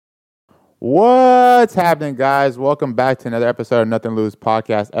What's happening, guys? Welcome back to another episode of Nothing Lose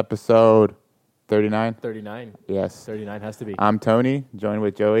Podcast, episode 39. 39. Yes. 39 has to be. I'm Tony, joined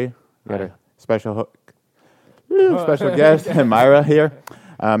with Joey. We got Hi. a special guest, Myra here.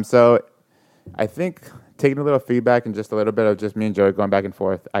 So I think taking a little feedback and just a little bit of just me and Joey going back and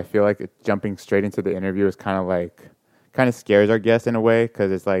forth, I feel like jumping straight into the interview is kind of scares our guests in a way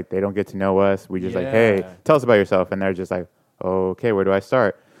because it's like they don't get to know us. We just like, hey, tell us about yourself. And they're just like, okay, where do I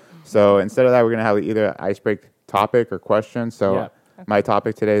start? So instead of that, we're going to have either an icebreak topic or question. So my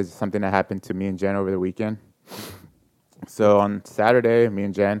topic today is something that happened to me and Jen over the weekend. So on Saturday, me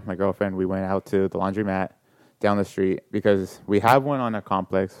and Jen, my girlfriend, we went out to the laundromat down the street because we have one on a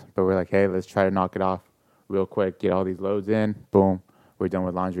complex, but we're like, hey, let's try to knock it off real quick, get all these loads in, boom, we're done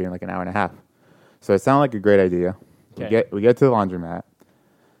with laundry in like an hour and a half. So it sounded like a great idea. Okay. We get to the laundromat.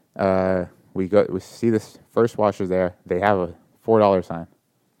 We see this first washer there. They have a $4 sign.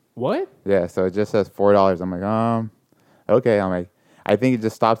 What? Yeah, so it just says $4. I'm like, okay. I'm like, I think it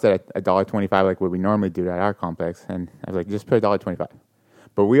just stops at $1.25 like what we normally do at our complex. And I was like, just put $1.25.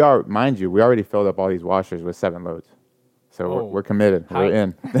 But mind you, we already filled up all these washers with 7 loads. So we're committed. How? We're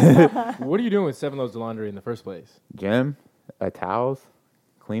in. What are you doing with 7 loads of laundry in the first place? Gym, towels,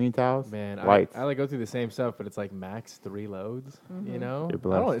 cleaning towels, Man, whites. I like go through the same stuff, but it's like max 3 loads, you know? You're I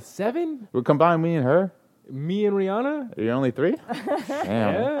blessed. don't know, 7? We combine me and her. Me and Rihanna? You're only 3? Damn.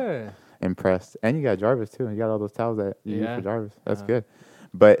 Yeah. Impressed. And you got Jarvis, too. You got all those towels that you use for Jarvis. That's good.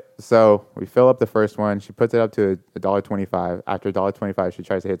 But so we fill up the first one. She puts it up to $1.25. After $1.25, she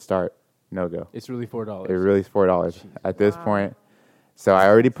tries to hit start. No go. It's really $4. It really is $4 at this point. So I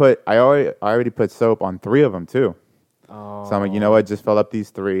already put soap on 3 of them too. Oh. So I'm like, you know what? Just fill up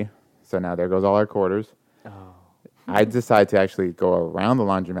these 3. So now there goes all our quarters. Oh. I decide to actually go around the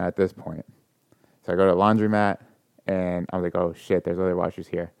laundromat at this point. So I go to the laundromat and I'm like, oh shit, there's other washers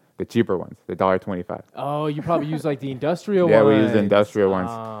here. The cheaper ones, the $1.25. Oh, you probably use like the industrial ones. Yeah, we use the industrial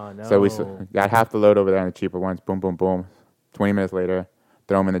ones. Oh, no. So we got half the load over there on the cheaper ones. Boom, boom, boom. 20 minutes later,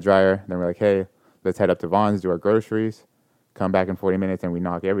 throw them in the dryer. Then we're like, hey, let's head up to Vaughn's, do our groceries, come back in 40 minutes, and we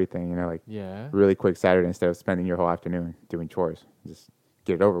knock everything. You know, like really quick Saturday instead of spending your whole afternoon doing chores. Just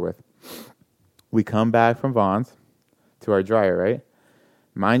get it over with. We come back from Vaughn's to our dryer, right?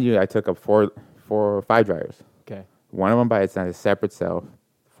 Mind you, I took up 4 or 5 dryers. Okay. One of them by itself, a separate self.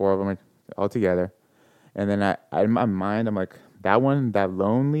 4 of them all together. And then I in my mind, I'm like, that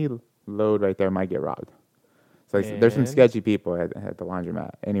lonely load right there might get robbed. So like, there's some sketchy people at the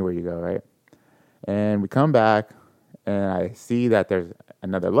laundromat, anywhere you go, right? And we come back, and I see that there's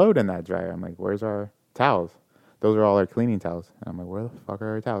another load in that dryer. I'm like, where's our towels? Those are all our cleaning towels. And I'm like, where the fuck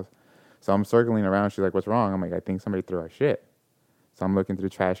are our towels? So I'm circling around. She's like, what's wrong? I'm like, I think somebody threw our shit. So I'm looking through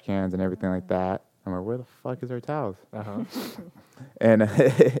trash cans and everything like that. I'm like, where the fuck is our towels? Uh-huh. And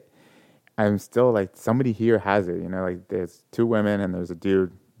I'm still like, somebody here has it. You know, like there's 2 women and there's a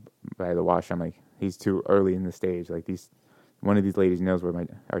dude by the washer. I'm like, he's too early in the stage. Like one of these ladies knows where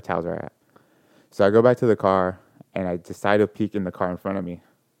our towels are at. So I go back to the car and I decide to peek in the car in front of me.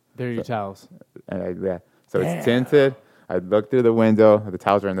 There are your towels. And so it's tinted. I look through the window. The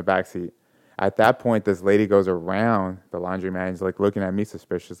towels are in the back seat. At that point, this lady goes around the laundromat and is like looking at me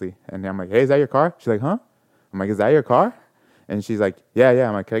suspiciously. And I'm like, hey, is that your car? She's like, huh? I'm like, is that your car? And she's like, yeah.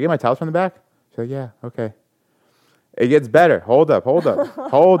 I'm like, can I get my towels from the back? She's like, yeah, okay. It gets better. Hold up.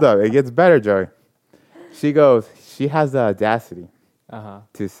 It gets better, Joey. She has the audacity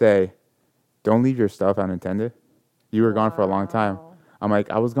to say, don't leave your stuff unattended. You were gone for a long time. I'm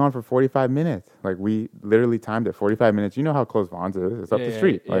like, I was gone for 45 minutes. Like, we literally timed it 45 minutes. You know how close Vaughn's is. It's up the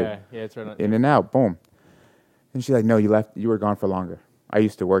street. It's right on. In and out, boom. And she's like, no, you were gone for longer. I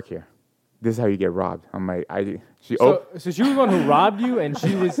used to work here. This is how you get robbed. I'm like, So she was the one who robbed you, and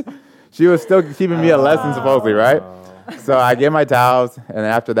she was... She was still keeping me a lesson, supposedly, right? So I get my towels, and then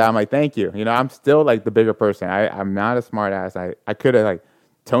after that, I'm like, thank you. You know, I'm still, like, the bigger person. I'm not a smart ass. I could have, like,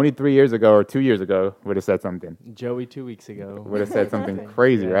 Tony 3 years ago or 2 years ago would have said something. Joey 2 weeks ago. Would have said something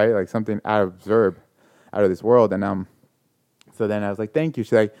crazy, right? Like, something out of this world. And so then I was like, thank you.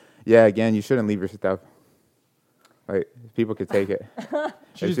 She's like, yeah, again, you shouldn't leave your stuff. Like, people could take it.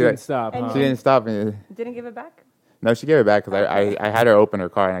 She just didn't stop, She didn't stop. And didn't give it back? No, she gave it back because I had her open her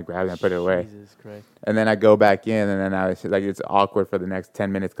car and I grabbed it and put it away. Jesus Christ. And then I go back in and then I was like, it's awkward for the next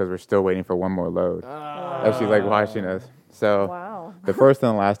 10 minutes because we're still waiting for one more load. And she's like watching us. So the first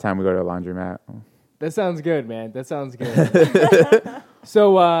and the last time we go to a laundromat. That sounds good, man. That sounds good.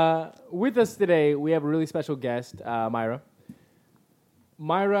 So with us today, we have a really special guest, Myra.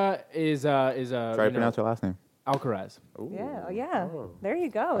 Myra is a... Try to pronounce her last name. Alcaraz. Yeah, yeah. Oh. There you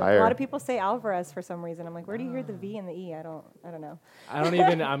go. A Fire. lot of people say Alvarez for some reason. I'm like, where do you hear the V and the E? I don't know. I'm not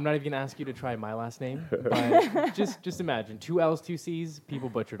even gonna ask you to try my last name, but just imagine 2 L's, 2 C's. People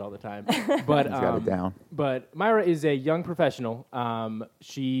butcher it all the time. But He's got it down. But Myra is a young professional.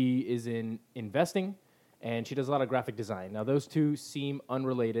 She is in investing, and she does a lot of graphic design. Now, those two seem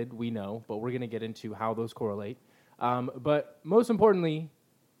unrelated, we know, but we're gonna get into how those correlate. But most importantly,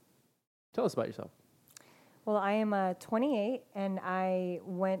 tell us about yourself. Well, I am 28, and I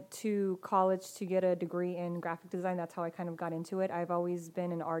went to college to get a degree in graphic design. That's how I kind of got into it. I've always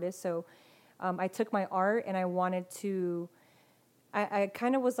been an artist, so I took my art and I wanted to. I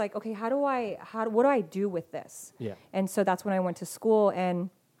kind of was like, okay, what do I do with this? Yeah. And so that's when I went to school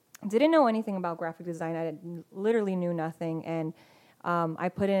and didn't know anything about graphic design. I literally knew nothing, and I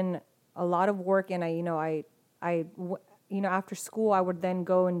put in a lot of work, and after school, I would then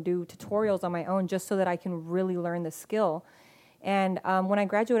go and do tutorials on my own just so that I can really learn the skill. And when I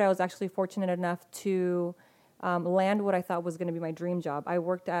graduated, I was actually fortunate enough to land what I thought was going to be my dream job. I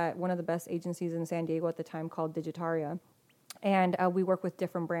worked at one of the best agencies in San Diego at the time called Digitaria. And we work with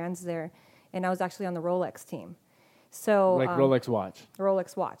different brands there. And I was actually on the Rolex team. So Like Rolex watch.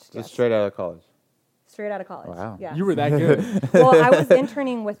 Rolex watch. Just Yes. straight out of college. Straight out of college. Wow. Yes. You were that good. Well, I was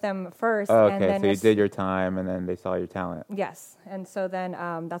interning with them first. Oh, and okay, then so you did your time, and then they saw your talent. Yes. And so then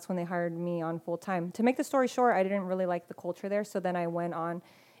that's when they hired me on full time. To make the story short, I didn't really like the culture there. So then I went on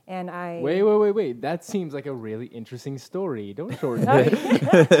and I... Wait. That seems like a really interesting story. Don't shorten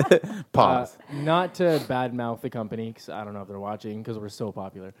it. Pause. Not to badmouth the company, because I don't know if they're watching, because we're so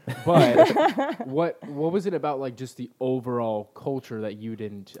popular. But what was it about, like, just the overall culture that you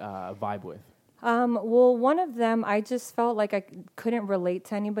didn't vibe with? Well, one of them, I just felt like I couldn't relate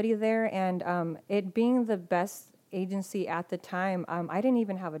to anybody there. And it being the best agency at the time, I didn't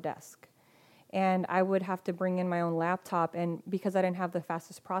even have a desk. And I would have to bring in my own laptop. And because I didn't have the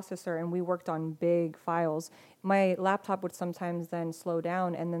fastest processor and we worked on big files, my laptop would sometimes then slow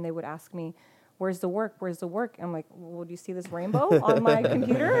down. And then they would ask me, where's the work? Where's the work? I'm like, well, do you see this rainbow on my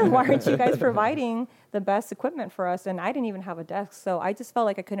computer? Why aren't you guys providing the best equipment for us? And I didn't even have a desk. So I just felt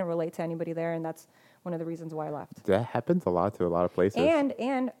like I couldn't relate to anybody there. And that's one of the reasons why I left. That happens a lot to a lot of places.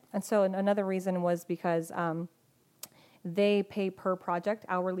 And so another reason was because they pay per project,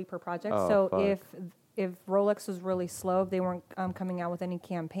 hourly per project. Oh, so fuck. if Rolex was really slow, if they weren't coming out with any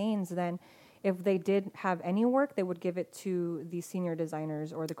campaigns, then if they did have any work, they would give it to the senior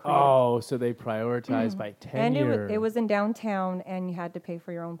designers or the creative. Oh, so they prioritized by And tenure. it was in downtown, and you had to pay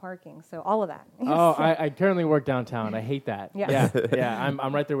for your own parking. So all of that. Oh, I currently work downtown. I hate that. Yeah. Yeah.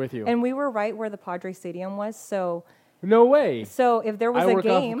 I'm right there with you. And we were right where the Padre Stadium was. So No way. if there was I a work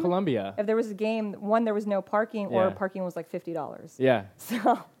off game, of Columbia. if there was a game, one, there was no parking, or Yeah. parking was like $50. Yeah.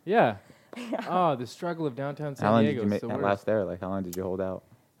 So Yeah. Oh, the struggle of downtown San How long Diego did you is the worst. last there? Like, how long did you hold out?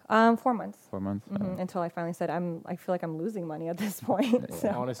 4 months. 4 months? Until I finally said, I feel like I'm losing money at this point. So.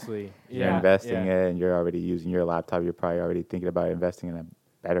 Honestly. You're Yeah. investing yeah. it, and you're already using your laptop. You're probably already thinking about investing in a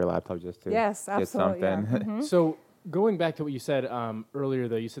better laptop just to Yes, get absolutely. Yeah. something. Mhm. So going back to what you said earlier,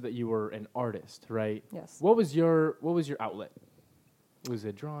 though, you said that you were an artist, right? Yes. What was your outlet? Was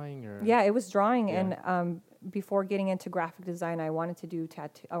it drawing or? Yeah, it was drawing, Yeah. and before getting into graphic design, I wanted to do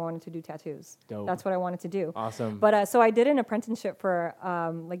tattoos. Dope. That's what I wanted to do. Awesome. But so I did an apprenticeship for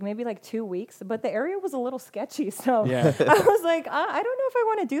maybe 2 weeks, but the area was a little sketchy. So Yeah. I was like, I don't know if I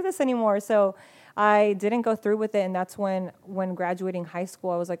want to do this anymore. So I didn't go through with it, and that's when graduating high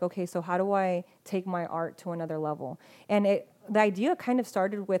school, I was like, okay, so how do I take my art to another level? And the idea kind of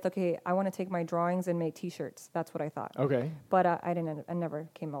started with, okay, I want to take my drawings and make T-shirts. That's what I thought. Okay. But I never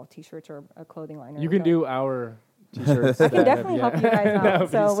came out with T-shirts or a clothing line. You can do our T-shirts. I can definitely help you guys That out.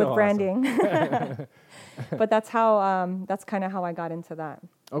 would be So with awesome. branding, but that's kind of how I got into that.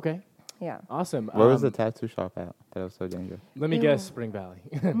 Okay. Yeah. Awesome. Where was the tattoo shop at? That was so dangerous. Let me Ew. guess, Spring Valley.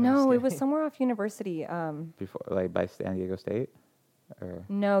 No, it was somewhere off University. Before, like by San Diego State? Or,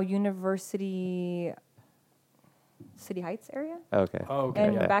 No, University, City Heights area. okay. Oh, okay.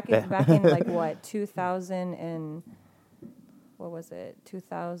 And yeah. back in like what 2000 and what was it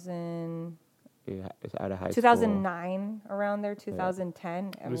 2000 Yeah, it's out of high 2009 around there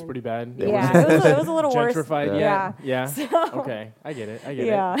 2010. It was pretty bad. Yeah, it was a little worse. Gentrified. Yeah. Yeah. So- Okay, I get it.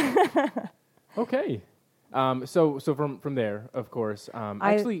 Yeah. Okay. So from there, of course.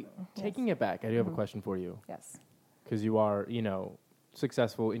 Actually, taking it back, I do have a question for you Yes. because you are,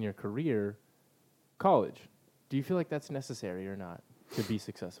 successful in your career. College. Do you feel like that's necessary or not to be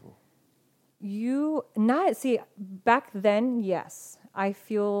successful? Back then, yes. I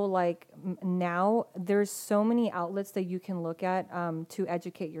feel like now there's so many outlets that you can look at to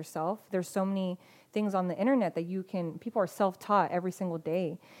educate yourself. There's so many things on the internet that people are self-taught every single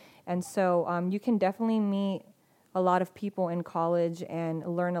day. And so you can definitely meet a lot of people in college and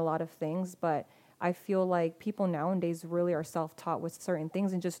learn a lot of things, but I feel like people nowadays really are self-taught with certain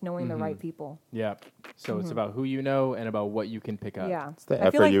things and just knowing the right people. Yeah. So it's about who you know and about what you can pick up. Yeah. It's the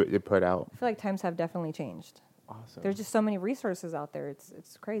I feel effort like, you put out. I feel like times have definitely changed. Awesome. There's just so many resources out there.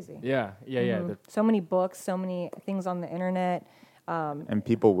 It's crazy. Yeah. So many books, so many things on the internet. And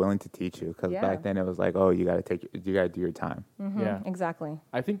people willing to teach you, because Yeah. back then it was like, oh, you got to do your time. Yeah. Exactly.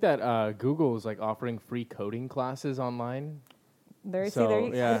 I think that Google is like offering free coding classes online. There So,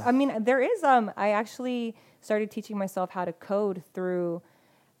 you yeah. I mean, there is. I actually started teaching myself how to code through,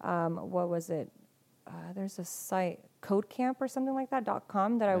 what was it? There's a site, Codecamp or something like that,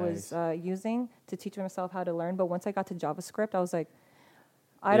 .com, that I was using to teach myself how to learn. But once I got to JavaScript, I was like,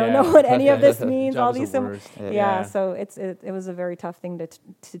 I don't know what any of this means. All Java's these the worst. yeah. So it was a very tough thing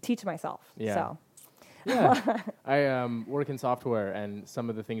to teach myself. Yeah. So Yeah. I work in software, and some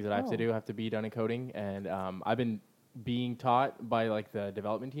of the things that I have to Oh. do have to be done in coding, and I've been being taught by like the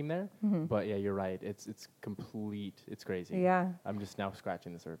development team there. But yeah, you're right. It's complete. It's crazy. yeah. I'm just now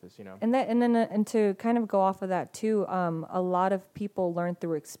scratching the surface, you know. And to kind of go off of that too, a lot of people learn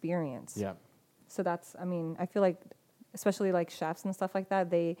through experience. Yeah. So that's, I mean, I feel like, especially like chefs and stuff like that,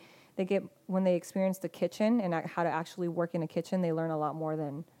 they get, when they experience the kitchen and how to actually work in a kitchen, they learn a lot more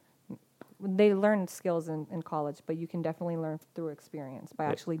than, they learn skills in college, but you can definitely learn through experience by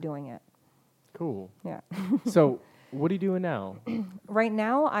actually doing it. Cool. Yeah. So what are you doing now? Right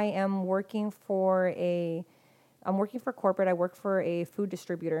now, I am working for corporate. I work for a food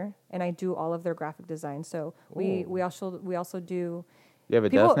distributor, and I do all of their graphic design. So we also do. You have a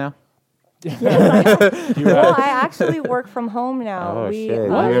People- desk now? Well, I actually work from home now. Oh, we, shit.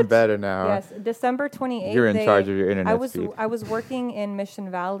 What? You're even better now. Yes, December 28th. You're in charge of your internet speed. I was working in Mission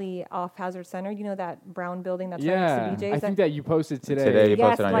Valley off Hazard Center. You know that brown building that's right Yeah. next to BJ's? I think that you posted today. Today you Yes,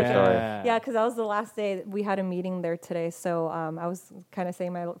 posted on like your story. Yeah, because that was the last day that we had a meeting there today. So I was kind of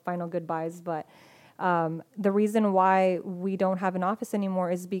saying my final goodbyes. But the reason why we don't have an office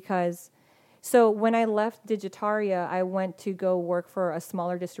anymore is because, so when I left Digitaria, I went to go work for a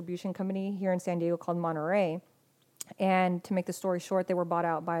smaller distribution company here in San Diego called Monterey. And to make the story short, they were bought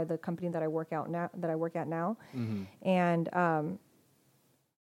out by the company that I work at now. And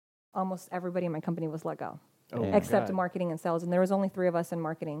almost everybody in my company was let go. Oh, my Except God. marketing and sales, and there was only 3 of us in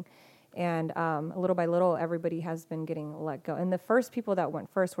marketing, and little by little, everybody has been getting let go. And the first people that went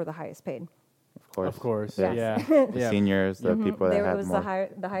first were the highest paid. Of course. Of course. Yes. Yeah. The Yeah. seniors, the people that have was more.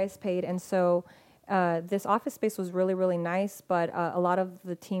 the highest paid, and so this office space was really, really nice. But a lot of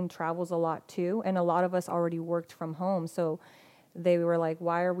the team travels a lot too, and a lot of us already worked from home, so they were like,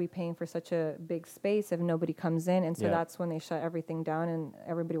 why are we paying for such a big space if nobody comes in? And so Yeah. that's when they shut everything down, and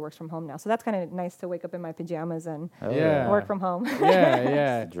everybody works from home now. So that's kind of nice to wake up in my pajamas and Hell Yeah. work from home. Yeah,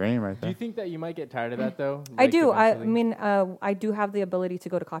 yeah. It's a dream right Do there. you think that you might get tired of that though? I Like, do. I eventually? mean, I do have the ability to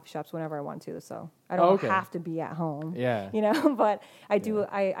go to coffee shops whenever I want to, so I don't okay. have to be at home. Yeah. You know, but I do.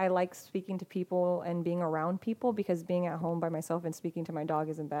 I like speaking to people and being around people, because being at home by myself and speaking to my dog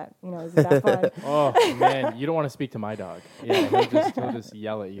isn't that fun. Oh man, you don't want to speak to my dog. Yeah, he'll just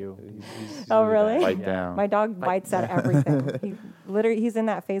yell at you. He's Oh, really? bad. Bite Yeah. down. My dog bites at everything. He's in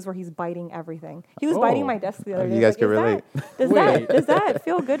that phase where he's biting everything. He was Oh. biting my desk the other day. You guys Like, can "Is that- relate." Wait. Does that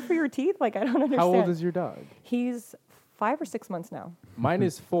feel good for your teeth? Like, I don't understand. How old is your dog? He's 5 or 6 months now. Mine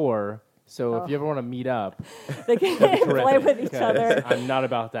is 4. So if you ever want to meet up, They can that'd be play terrific, with each 'cause other. I'm not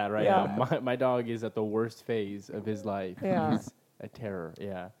about that right Yeah. now. My dog is at the worst phase of his life. Yeah. He's a terror.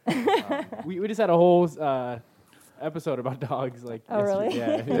 Yeah. We just had a whole episode about dogs. Like Oh, really?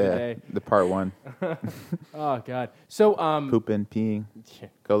 Yeah. the other Yeah, day. the part 1. Oh God. So Pooping, peeing. yeah,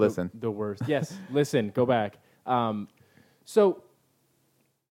 Go listen. The worst. Yes. Listen. Go back. So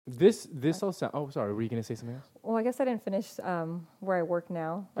this all sound. Oh, sorry. Were you gonna say something else? Well, I guess I didn't finish where I work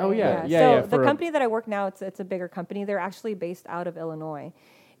now. Oh, right? yeah. Yeah, So yeah, the for a- company that I work now, it's a bigger company. They're actually based out of Illinois,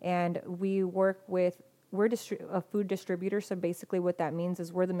 and we work with. We're a food distributor, so basically what that means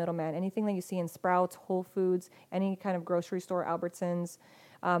is we're the middleman. Anything that you see in Sprouts, Whole Foods, any kind of grocery store, Albertsons,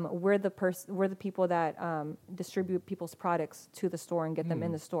 we're the people that distribute people's products to the store and get them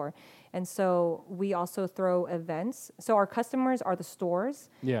in the store. And so we also throw events. So our customers are the stores,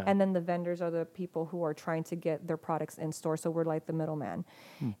 Yeah. and then the vendors are the people who are trying to get their products in store. So we're like the middleman.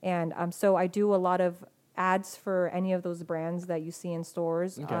 And so I do a lot of ads for any of those brands that you see in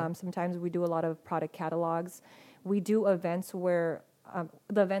stores. Okay. Sometimes we do a lot of product catalogs. We do events where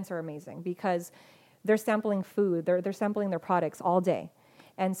the events are amazing because they're sampling food. They're sampling their products all day.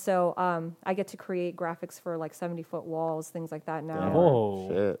 And so I get to create graphics for like 70-foot walls, things like that now. Whoa.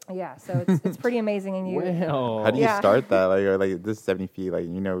 Shit. Yeah, so it's pretty amazing. And you, Well, How do you Yeah. start that? Like, like this 70 feet, like,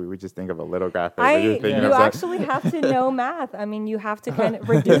 we just think of a little graphic. but you're thinking you of some- actually have to know math. I mean, you have to kind of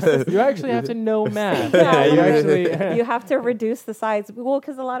reduce the you actually have to know math. Yeah, you literally. actually. you have to reduce the size. Well,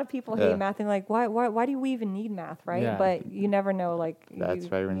 because a lot of people hate Yeah. math and like, why do we even need math, right? Yeah. But you never know, like, That's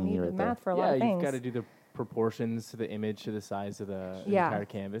right when you need it right math there. for a lot of you've things. got to do the proportions to the image to the size of the Yeah. entire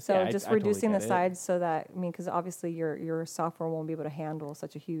canvas. So Yeah, just I totally reducing the get it. size so that, I mean, because obviously your software won't be able to handle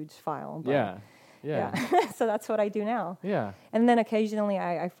such a huge file. But Yeah. so that's what I do now. Yeah. And then occasionally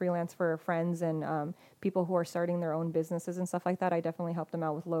I freelance for friends and people who are starting their own businesses and stuff like that. I definitely help them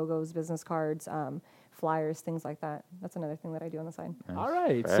out with logos, business cards, flyers, things like that. That's another thing that I do on the side. All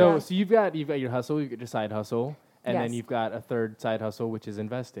right. Fair. So Yeah. so you've got your hustle, you've got your side hustle, and then Yes. you've got a third side hustle, which is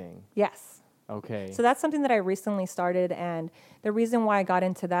investing. Yes. Okay. So that's something that I recently started, and the reason why I got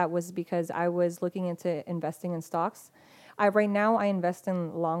into that was because I was looking into investing in stocks. Right now I invest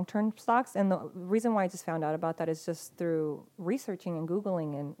in long-term stocks, and the reason why I just found out about that is just through researching and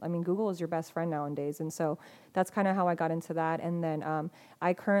Googling, and I mean Google is your best friend nowadays, and so that's kind of how I got into that. And then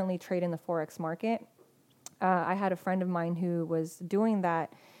I currently trade in the Forex market. I had a friend of mine who was doing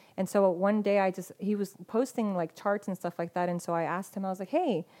that. And so one day he was posting like charts and stuff like that. And so I asked him, I was like,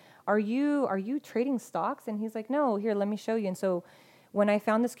 hey, are you trading stocks? And he's like, no, here, let me show you. And so when I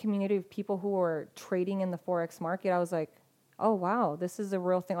found this community of people who were trading in the Forex market, I was like, oh, wow, this is a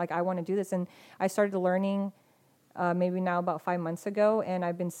real thing. Like, I want to do this. And I started learning maybe now about 5 months ago, and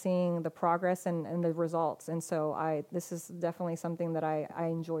I've been seeing the progress and the results. And so this is definitely something that I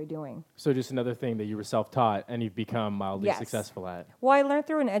enjoy doing. So just another thing that you were self-taught and you've become mildly Yes. successful at. Well, I learned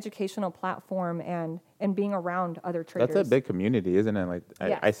through an educational platform and being around other traders. That's a big community, isn't it? Like,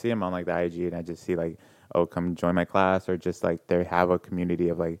 Yes. I see them on like the IG, and I just see like, oh, come join my class, or just like they have a community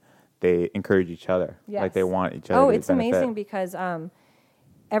of like they encourage each other. Yes. Like they want each other. Oh, to it's benefit. amazing because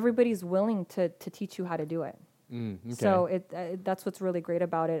everybody's willing to teach you how to do it. Okay. So that's what's really great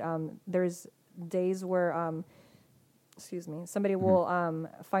about it. There's days where, somebody will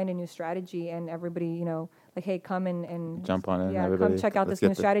find a new strategy, and everybody, like, hey, come and Jump on it, Yeah, everybody. come check out Let's this new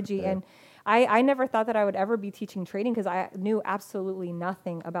get the- strategy. yeah. And I never thought that I would ever be teaching trading because I knew absolutely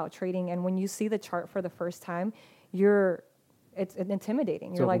nothing about trading. And when you see the chart for the first time, it's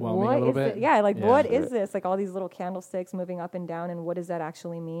intimidating. You're like, overwhelming a what little is it? bit. Yeah, like, Yeah. what is this? Like all these little candlesticks moving up and down, and what does that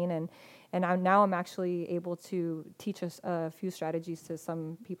actually mean? And I'm actually able to teach a few strategies to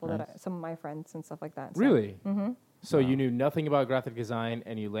some people some of my friends and stuff like that. So. Really? Mm-hmm. So you knew nothing about graphic design,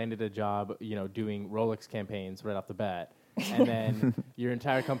 and you landed a job, doing Rolex campaigns right off the bat. And then your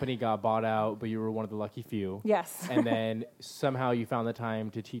entire company got bought out, but you were one of the lucky few. Yes. And then somehow you found the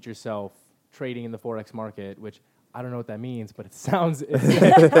time to teach yourself trading in the Forex market, which I don't know what that means, but it sounds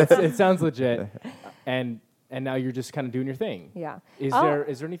it sounds legit. And now you're just kind of doing your thing. Yeah. Is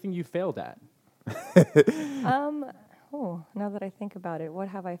there anything you failed at? Now that I think about it, what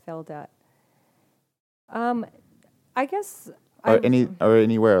have I failed at? I guess Or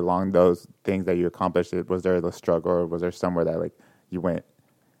anywhere along those things that you accomplished, was there a struggle, or was there somewhere that like you went?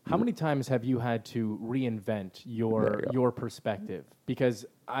 How many times have you had to reinvent your perspective? Because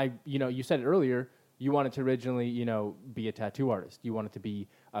you said it earlier, you wanted to originally, be a tattoo artist. You wanted to be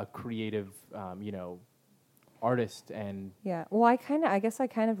a creative, artist, and Yeah. Well, I guess I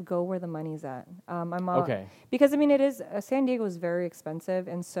kind of go where the money's at. Okay. Because I mean, it is San Diego is very expensive,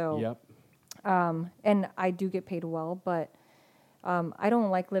 and so yep. and I do get paid well, but I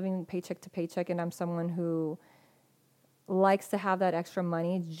don't like living paycheck to paycheck, and I'm someone who likes to have that extra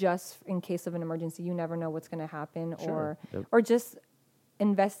money just in case of an emergency. You never know what's going to happen, Sure. or just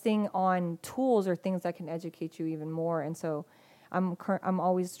investing on tools or things that can educate you even more. And so I'm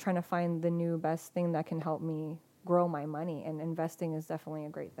always trying to find the new best thing that can help me grow my money, and investing is definitely a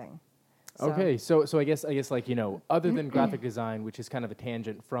great thing. So- Okay, so I guess like other than graphic design, which is kind of a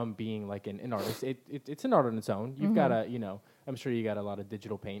tangent from being like an artist, it's an art on its own. You've got I'm sure you got a lot of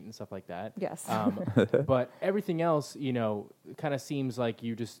digital paint and stuff like that. Yes. But everything else, kind of seems like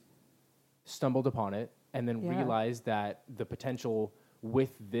you just stumbled upon it and then Yeah. realized that the potential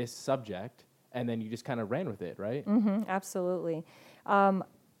with this subject, and then you just kind of ran with it, right? Absolutely.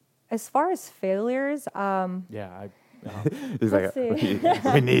 As far as failures, Yeah. He's Let's like, see.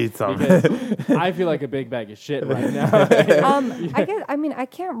 we need some. Because I feel like a big bag of shit right now. I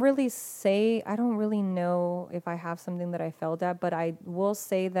can't really say, I don't really know if I have something that I failed at, but I will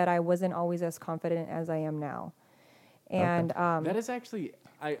say that I wasn't always as confident as I am now. And That is actually,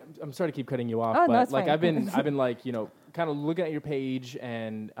 I'm sorry to keep cutting you off, Oh, no, but it's like fine. I've been like, kind of looking at your page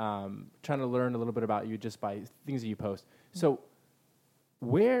and trying to learn a little bit about you just by things that you post. So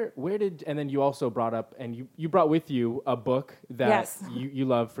Where did, and then you also brought up, and you brought with you a book that Yes. you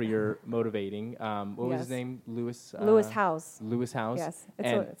love for your motivating. What was his Yes. name? Lewis House. Lewis House. Yes,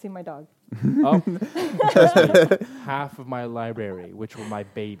 And see my dog. oh, trust me, half of my library, which were my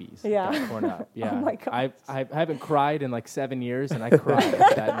babies, Yeah. got torn up. Yeah, my gosh. I haven't cried in like 7 years, and I cried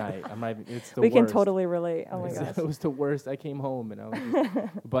that night. I'm not even, it's the We worst. can totally relate. Oh my It's- gosh. It was the worst. I came home and I was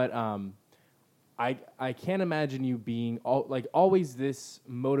but I can't imagine you being always this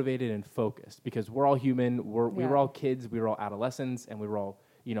motivated and focused, because we're all human. We were Yeah. all kids, we were all adolescents, and we were all,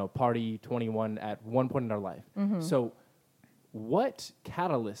 party 21 at one point in our life. Mm-hmm. So what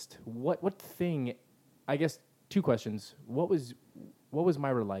catalyst, what thing, I guess two questions. What was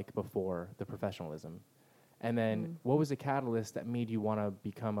Myra like before the professionalism? And then what was the catalyst that made you want to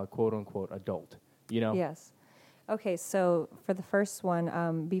become a quote unquote adult? Yes. Okay, so for the first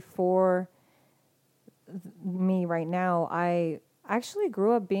one, before me right now, I actually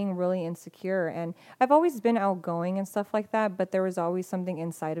grew up being really insecure, and I've always been outgoing and stuff like that, but there was always something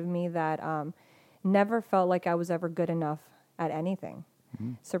inside of me that never felt like I was ever good enough at anything,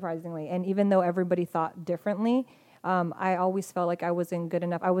 surprisingly. And even though everybody thought differently, I always felt like I wasn't good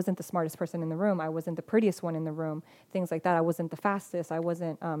enough. I wasn't the smartest person in the room. I wasn't the prettiest one in the room, things like that. I wasn't the fastest. I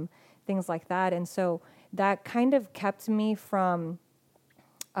wasn't things like that. And so that kind of kept me from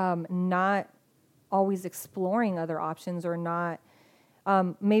not always exploring other options, or not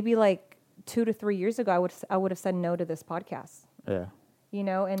maybe like 2 to 3 years ago, I would have said no to this podcast. Yeah.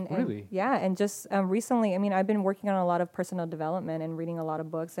 Really? And yeah, and just recently, I mean, I've been working on a lot of personal development and reading a lot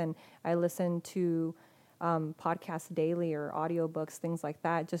of books, and I listen to podcasts daily or audiobooks, things like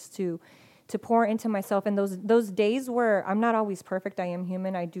that, just to pour into myself. And those days where I'm not always perfect, I am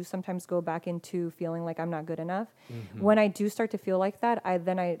human, I do sometimes go back into feeling like I'm not good enough. Mm-hmm. When I do start to feel like that,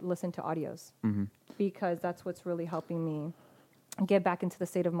 I listen to audios, because that's what's really helping me get back into the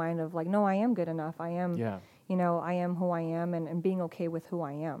state of mind of like, no, I am good enough. I am, Yeah. I am who I am, and being okay with who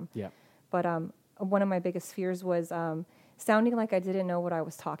I am. Yeah. But one of my biggest fears was sounding like I didn't know what I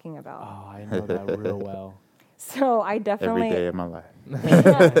was talking about. Oh, I know that real well. So I definitely... Every day of my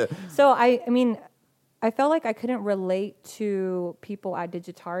life. So I mean, I felt like I couldn't relate to people at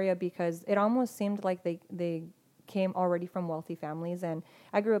Digitaria, because it almost seemed like they came already from wealthy families, and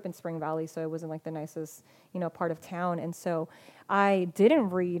I grew up in Spring Valley, so it wasn't like the nicest, part of town. And so I didn't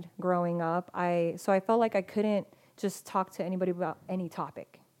read growing up. So I felt like I couldn't just talk to anybody about any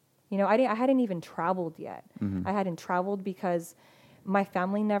topic. I hadn't even traveled yet. I hadn't traveled because my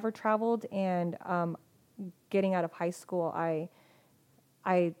family never traveled, and getting out of high school,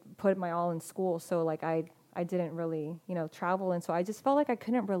 I put my all in school, so like I didn't really, travel, and so I just felt like I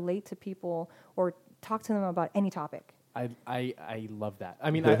couldn't relate to people or talk to them about any topic. I love that.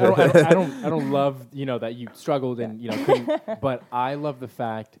 I mean, I don't love that you struggled and couldn't, but I love the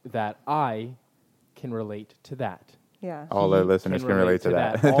fact that I can relate to that. Yeah. All our listeners can relate to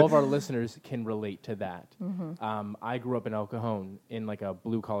that. All of our listeners can relate to that. I grew up in El Cajon in like a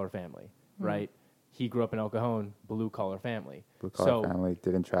blue collar family, right? He grew up in El Cajon, blue collar family. Blue collar family,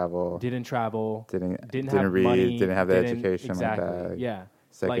 didn't travel, didn't didn't have read, money, didn't have the didn't- education exactly, like that. yeah.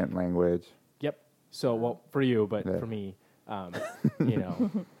 Second language. Yep. So, well, for you, but Yeah. for me,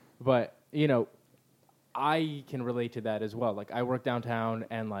 but I can relate to that as well. Like, I work downtown,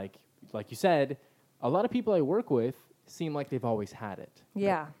 and like you said, a lot of people I work with seem like they've always had it.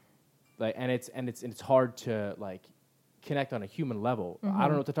 Yeah. Like, and it's hard to like connect on a human level. I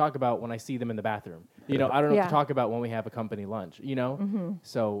don't know what to talk about when I see them in the bathroom. I don't know what Yeah. to talk about when we have a company lunch.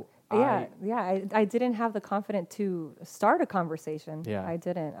 So I didn't have the confidence to start a conversation. Yeah. I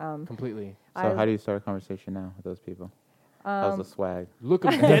didn't. completely So how do you start a conversation now with those people? How's the swag? look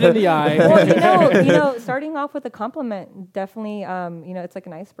them dead in the eye. Well, starting off with a compliment definitely, it's like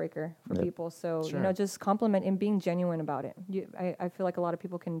an icebreaker for Yep. people. So, Sure. just compliment and being genuine about it. I feel like a lot of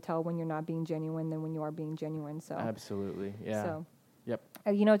people can tell when you're not being genuine than when you are being genuine. So, Absolutely. Yeah. so Yep.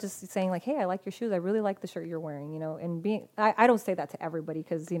 just saying like, hey, I like your shoes. I really like the shirt you're wearing, and being, I don't say that to everybody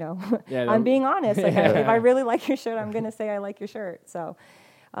because, Yeah, I'm being honest. Like, if I really like your shirt, I'm going to say I like your shirt. So,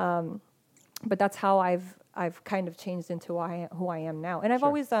 but that's how I've kind of changed into who I am now. And I've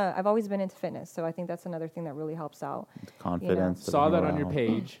always been into fitness. So I think that's another thing that really helps out. Confidence. Saw that on your morale.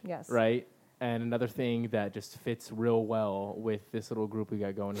 page. Yes. Right. And another thing that just fits real well with this little group we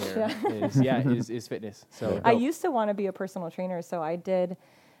got going here is fitness. So I dope. used to want to be a personal trainer. So I did.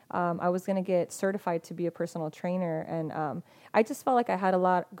 I was going to get certified to be a personal trainer. And I just felt like I had a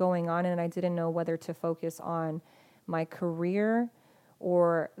lot going on, and I didn't know whether to focus on my career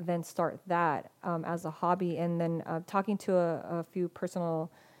or then start that as a hobby. And then talking to a few personal,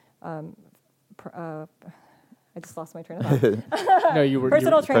 I just lost my train of thought. No, you were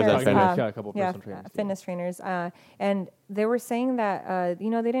Personal trainers. talking about trainers. a couple Yeah, personal trainers. fitness trainers. And they were saying that, they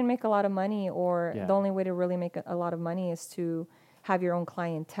didn't make a lot of money, or Yeah. the only way to really make a lot of money is to have your own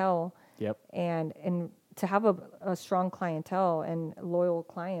clientele. Yep. And to have a strong clientele and loyal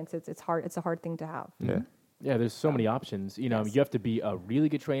clients, it's hard. It's a hard thing to have. Yeah. Yeah, there's so many options. Yes. You have to be a really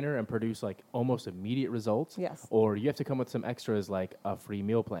good trainer and produce like almost immediate results. Yes. Or you have to come with some extras like a free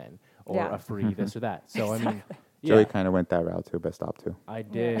meal plan or Yeah. a free this or that. So I mean, Joey yeah, kind of went that route too, but stopped too. I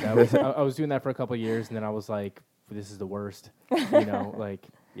did. I was doing that for a couple of years, and then I was like, this is the worst. Like,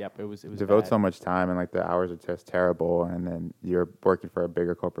 yep, it was. Devote bad. so much time, and like the hours are just terrible, and then you're working for a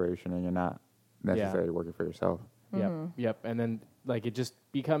bigger corporation, and you're not necessarily working for yourself. Yep. And then like it just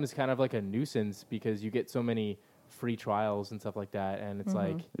becomes kind of like a nuisance because you get so many free trials and stuff like that, and it's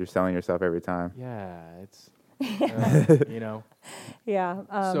like, You're selling yourself every time. yeah, it's Yeah.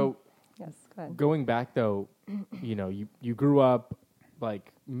 So Yes. Go ahead. going back though, you grew up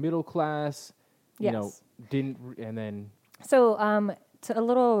like middle class, Yes. and then So, to a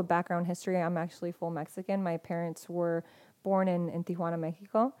little background history, I'm actually full Mexican. My parents were born in Tijuana,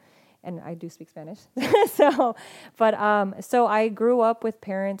 Mexico, and I do speak Spanish. So I grew up with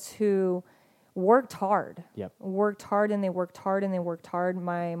parents who worked hard. Yep. Worked hard and they worked hard and they worked hard.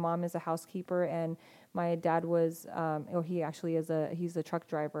 My mom is a housekeeper and my dad was, he actually he's a truck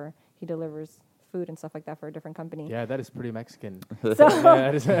driver. He delivers food and stuff like that for a different company. yeah, that is pretty Mexican. So,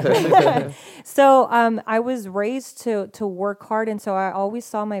 Yeah, that is- so I was raised to work hard, and so I always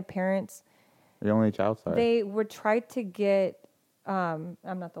saw my parents. You're only child, sorry. They would try to get. I'm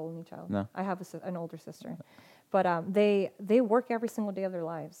not the only child. No. I have an older sister, but they work every single day of their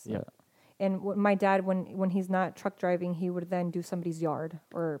lives. Yeah. And my dad, when he's not truck driving, he would then do somebody's yard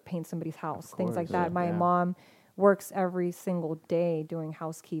or paint somebody's house, things like course, that. My yeah. mom works every single day doing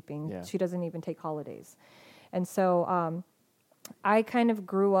housekeeping. Yeah. She doesn't even take holidays, and so I kind of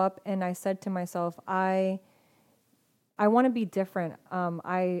grew up, and I said to myself, I want to be different.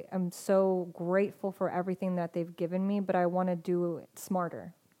 I am so grateful for everything that they've given me, but I want to do it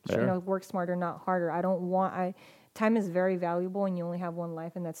smarter. Sure. Work smarter, not harder. I don't want. Time is very valuable, and you only have one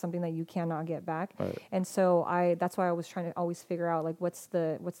life, and that's something that you cannot get back. Right. And so that's why I was trying to always figure out like what's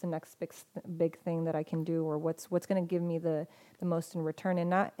the next big thing that I can do, or what's going to give me the most in return,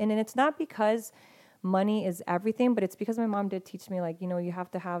 and it's not because money is everything, but it's because my mom did teach me like you have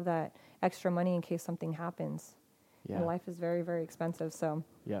to have that extra money in case something happens. Yeah. And life is very, very expensive. So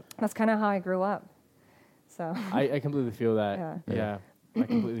Yep. that's kind of how I grew up. So I completely feel that. Yeah. Yeah. I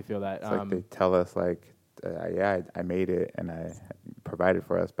completely feel that. It's like they tell us like, I made it and I provided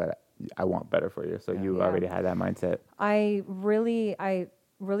for us, but I want better for you. So you Yeah. already had that mindset. I really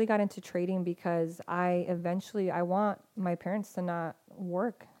got into trading because I want my parents to not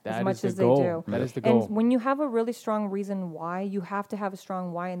work That as is much the as goal. they do. That is the goal. And when you have a really strong reason why, you have to have a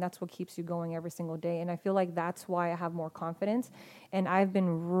strong why, and that's what keeps you going every single day. And I feel like that's why I have more confidence. And I've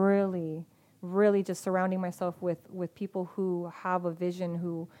been really, really just surrounding myself with people who have a vision,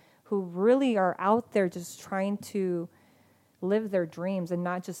 who really are out there just trying to live their dreams and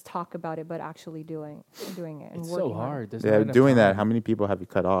not just talk about it, but actually doing it and it's working so hard. There's Yeah, not enough doing that, time. how many people have you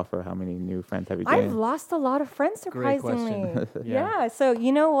cut off or how many new friends have you I've gained? lost a lot of friends, Great surprisingly. question. Yeah. So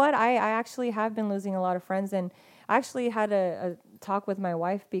you know what? I actually have been losing a lot of friends, and I actually had a talk with my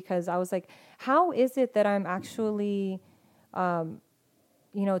wife because I was like, how is it that I'm actually,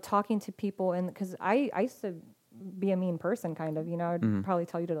 talking to people, and because I used to be a mean person, kind of, I'd probably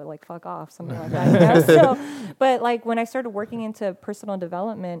tell you to like fuck off, something like that. So, but like when I started working into personal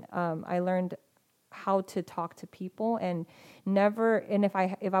development, I learned how to talk to people and if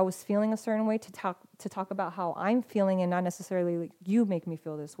I was feeling a certain way, to talk about how I'm feeling and not necessarily like, you make me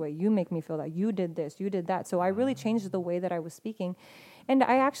feel this way, you make me feel that, you did this, you did that. So I really changed the way that I was speaking, and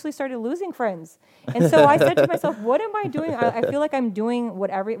I actually started losing friends. And so I said to myself, what am I doing? I feel like I'm doing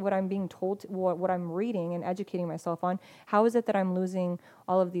what I'm being told, what I'm reading and educating myself on. How is it that I'm losing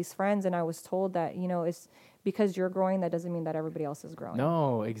all of these friends? And I was told that, it's because you're growing, that doesn't mean that everybody else is growing.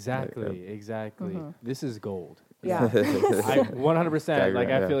 No, exactly. This is gold. Yeah. 100%. Like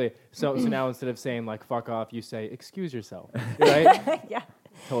I Yeah. feel it. So now instead of saying like fuck off, you say excuse yourself. Right? Yeah.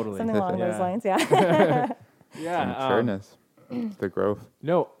 Totally. Something along Yeah. those lines. Yeah. Yeah. Matureness. It's the growth.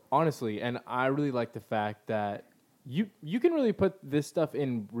 No, honestly, and I really like the fact that you can really put this stuff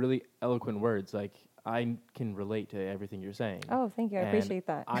in really eloquent words. Like I can relate to everything you're saying. Oh, thank you. I And appreciate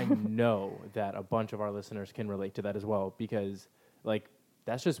that. I know that a bunch of our listeners can relate to that as well because like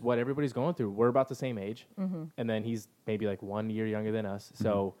that's just what everybody's going through. We're about the same age, and then he's maybe like 1 year younger than us.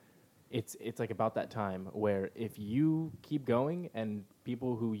 So it's like about that time where if you keep going and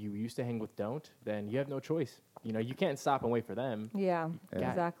people who you used to hang with don't, then you have no choice. You know, you can't stop and wait for them. Yeah, Yeah.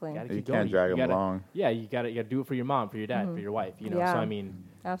 exactly. Gotta You keep can't going. drag them gotta, along. Yeah, you gotta do it for your mom, for your dad, for your wife. You know, Yeah. so I mean,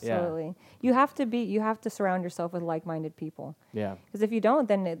 Absolutely. You have to surround yourself with like-minded people. yeah. Because if you don't,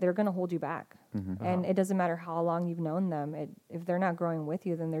 then they're going to hold you back. Mm-hmm. And it doesn't matter how long you've known them. If they're not growing with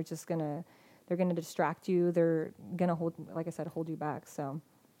you, then they're gonna distract you. They're gonna like I said, hold you back.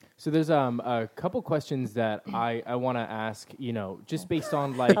 So there's a couple questions that I want to ask, you know, just based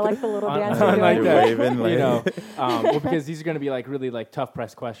on like I like the little on- dance on you're like doing. that, Waving, you like- know, well, because these are going to be like really like tough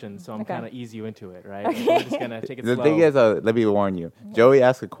press questions, so I'm Okay. kind of ease you into it, right? We're just gonna take it The slow. thing is, let me warn you. Joey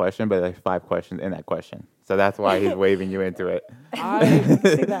asked a question, but like 5 questions in that question. So that's why he's waving you into it.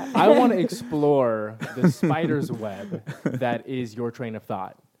 See that? I want to explore the spider's web that is your train of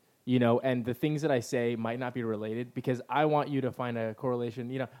thought. You know, and the things that I say might not be related because I want you to find a correlation.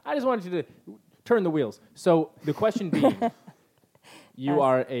 You know, I just wanted you to turn the wheels. So the question being, you Yes.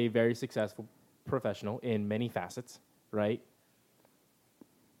 are a very successful professional in many facets, right?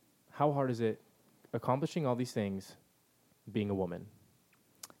 How hard is it accomplishing all these things being a woman?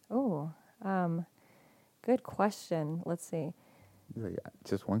 Oh, good question. Let's see. He's like,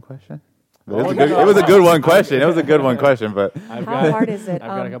 just one question? Oh, It was, a no, good, no. it was a good one question. It was a good one question, but How hard is it? I've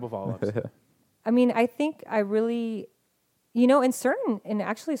got a couple follow-ups. I mean, I think I really, you know, in certain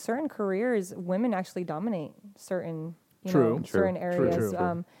careers, women actually dominate certain, True. True. certain True. areas.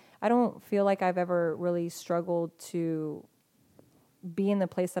 True. I don't feel like I've ever really struggled to be in the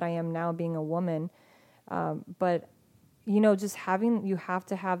place that I am now, being a woman. But you know, you have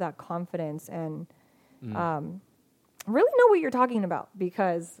to have that confidence and really know what you're talking about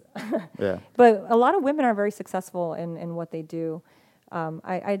because. yeah. But a lot of women are very successful in what they do.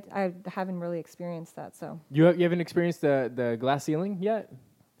 I haven't really experienced that, so You haven't experienced the glass ceiling yet?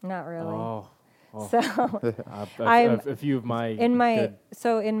 not really. Oh. So A few of my in my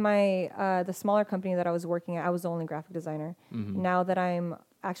good- the smaller company that I was working at, I was the only graphic designer. Mm-hmm. Now that I'm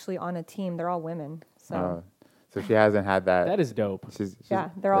actually on a team, they're all women. So So she hasn't had that. that is dope. She's,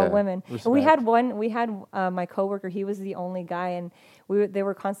 yeah, they're all women. And we Respect. had my coworker. He was the only guy, and they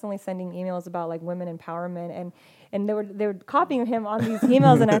were constantly sending emails about like women empowerment, and they were copying him on these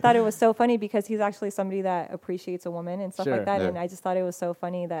emails, and I thought it was so funny because he's actually somebody that appreciates a woman and stuff Sure. like that, Yeah. and I just thought it was so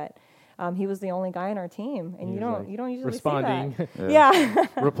funny that he was the only guy on our team, and He you was, don't usually responding. see that. Yeah,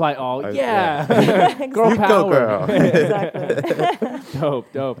 Reply all. Yeah. Yeah. Girl You go, power. girl. exactly.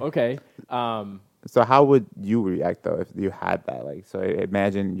 Dope. Okay. So how would you react though if you had that? Like, so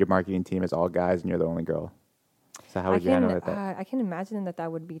imagine your marketing team is all guys and you're the only girl. So how would you handle that? I can imagine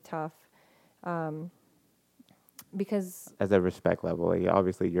that would be tough, because As a respect level, like,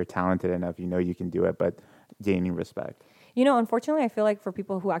 obviously you're talented enough, you know you can do it, but gaining respect. you know, unfortunately, I feel like for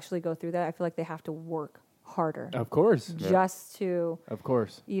people who actually go through that, I feel like they have to work harder Of course. just to Of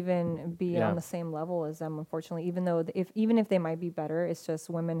course. even be Yeah. on the same level as them. Unfortunately, even if they might be better, it's just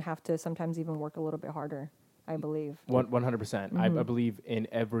women have to sometimes even work a little bit harder. I believe. 100%. I believe in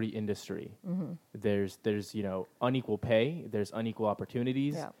every industry. There's unequal pay. There's unequal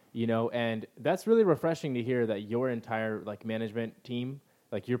opportunities. Yeah. And that's really refreshing to hear that your entire like management team,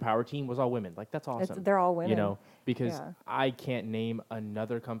 like your power team, was all women. Like that's awesome. They're all women. You know, because Yeah. I can't name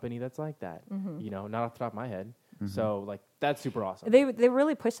another company that's like that. You know, not off the top of my head. Mm-hmm. So like that's super awesome. They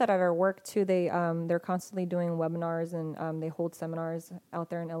really push that at our work too. They're constantly doing webinars and they hold seminars out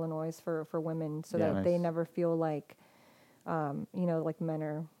there in Illinois for women so Yeah. that they Nice. never feel like like men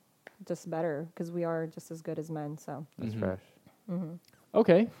are just better because we are just as good as men. So That's Mhm. fresh.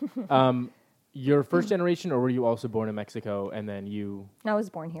 Okay. Your first generation, or were you also born in Mexico and then you? I was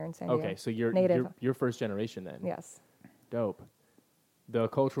born here in San Diego. Okay, so you're Native. you're first generation then. Yes. Dope. The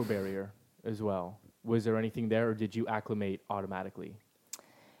cultural barrier as well. Was there anything there, or did you acclimate automatically?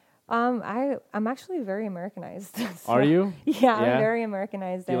 I'm actually very Americanized. So- Are you? Yeah, I'm Yeah? very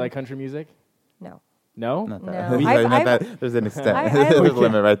Americanized. Do you and- like country music? No. No. Not No. that. I've- Not I've- that. There's an extent. I There's a like-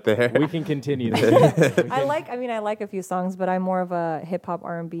 limit right there. We can continue. This. I like a few songs, but I'm more of a hip hop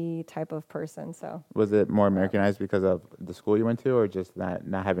R&B type of person. So Was it more Americanized because of the school you went to, or just not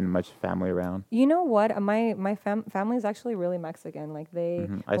having much family around? you know what? My family is actually really Mexican. Like they.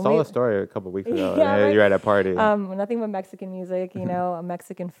 I when saw we- a story a couple of weeks ago. Yeah, right. You're at a party. Nothing but Mexican music,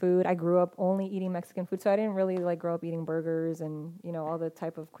 Mexican food. I grew up only eating Mexican food, so I didn't really like grow up eating burgers and all the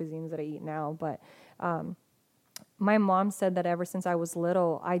type of cuisines that I eat now. But my mom said that ever since I was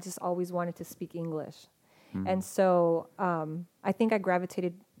little, I just always wanted to speak English, and so I think I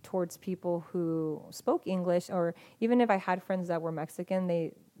gravitated towards people who spoke English, or even if I had friends that were Mexican,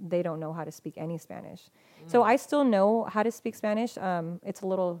 they don't know how to speak any Spanish. So I still know how to speak Spanish. It's a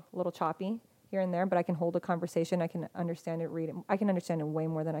little choppy here and there, but I can hold a conversation. I can understand it, read it. I can understand it way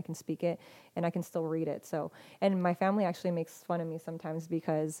more than I can speak it, and I can still read it. So, and my family actually makes fun of me sometimes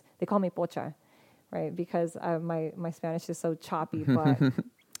because they call me pocha, right? Because my Spanish is so choppy, but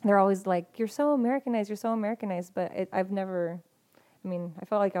they're always like, "You're so Americanized. You're so Americanized." But I've never. I mean, I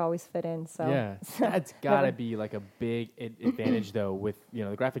felt like I always fit in. So yeah, that's gotta be like a big advantage though with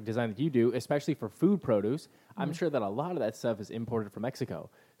the graphic design that you do, especially for food produce. I'm sure that a lot of that stuff is imported from Mexico.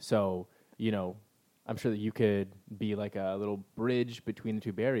 So I'm sure that you could be like a little bridge between the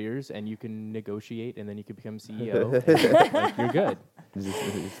two barriers, and you can negotiate, and then you could become CEO. And, like, you're good. Just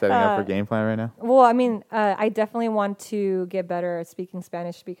setting up for game plan right now. Well, I mean, I definitely want to get better at speaking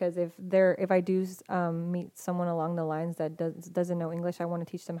Spanish, because if I do meet someone along the lines that doesn't know English, I want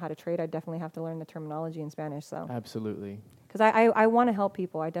to teach them how to trade. I definitely have to learn the terminology in Spanish. So Absolutely. because I want to help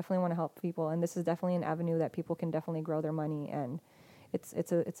people. I definitely want to help people, and this is definitely an avenue that people can definitely grow their money, and it's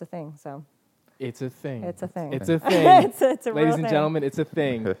a thing. So. It's a thing. It's a thing. It's a thing. it's a real Ladies and thing. gentlemen, it's a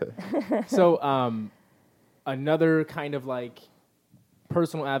thing. So, another kind of like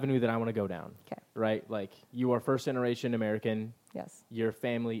personal avenue that I want to go down. Okay. Right? Like, you are first generation American. Yes. Your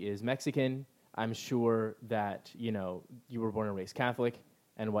family is Mexican. I'm sure that, you were born and raised Catholic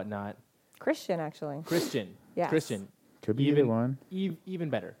and whatnot. Christian, actually. Christian. Yes. Christian. Could be either one.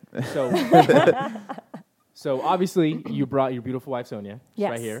 Even better. So, so obviously, you brought your beautiful wife, Sonia, Yes.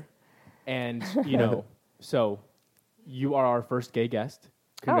 right here. And, so you are our first gay guest.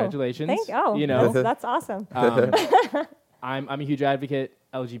 Congratulations. That's awesome. I'm a huge advocate,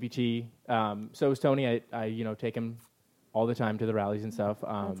 LGBT. So is Tony. I take him all the time to the rallies and stuff.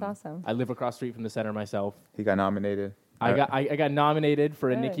 That's awesome. I live across the street from the center myself. He got nominated. I got nominated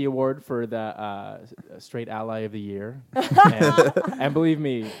for a Good. Nikki Award for the Straight Ally of the Year. and believe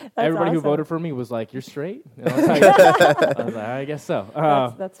me, everybody who awesome. voted for me was like, "You're straight?" And I was like, I guess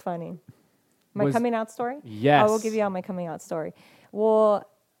so. That's funny. My was- coming out story? Yes. I will give you all my coming out story. Well,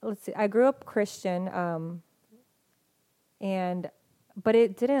 let's see. I grew up Christian, but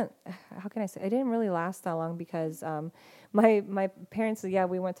it didn't. How can I say? It didn't really last that long because my parents. Yeah,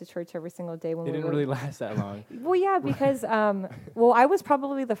 we went to church every single day when It we didn't were. really last that long. Well, yeah, because I was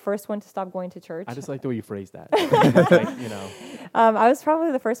probably the first one to stop going to church. I just like the way you phrased that. I was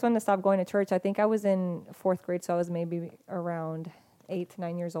probably the first one to stop going to church. I think I was in 4th grade, so I was maybe around 8 to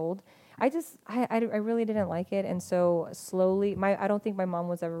 9 years old. I really didn't like it, and so slowly, I don't think my mom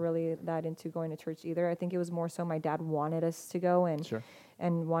was ever really that into going to church either. I think it was more so my dad wanted us to go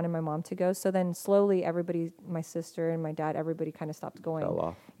and wanted my mom to go. So then slowly, everybody, my sister and my dad, everybody kind of stopped going. Fell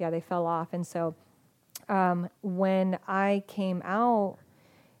off. Yeah, they fell off, and so when I came out.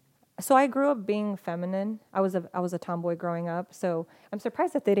 So I grew up being feminine. I was a tomboy growing up. So I'm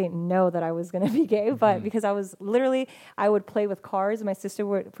surprised that they didn't know that I was going to be gay. But because I would play with cars. My sister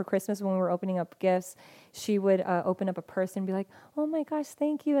would, for Christmas when we were opening up gifts, she would open up a purse and be like, "Oh my gosh,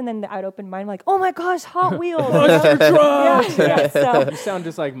 thank you." And then I'd open mine like, "Oh my gosh, Hot Wheels." Monster trucks. Yeah, so You sound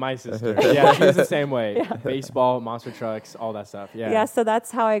just like my sister. Yeah, she was the same way. Baseball, monster trucks, all that stuff. Yeah. yeah, so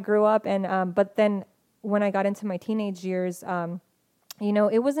that's how I grew up. And but then when I got into my teenage years.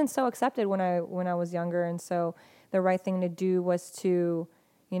 It wasn't so accepted when I was younger, and so the right thing to do was to,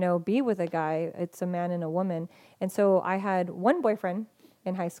 be with a guy. It's a man and a woman, and so I had one boyfriend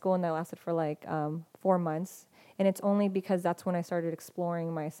in high school, and that lasted for like 4 months. And it's only because that's when I started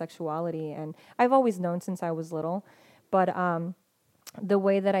exploring my sexuality, and I've always known since I was little, but the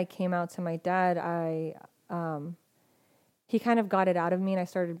way that I came out to my dad, he kind of got it out of me, and I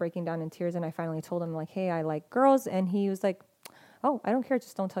started breaking down in tears, and I finally told him like, "Hey, I like girls," and he was like, "Oh, I don't care.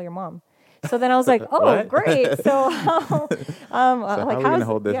 Just don't tell your mom." So then I was like, "Oh, great! So, how are we gonna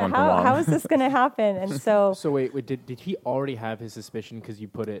hold this one for mom? How is this going to happen?" And so, So wait, did he already have his suspicion because you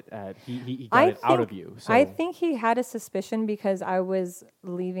put it at he got it out of you? So I think he had a suspicion because I was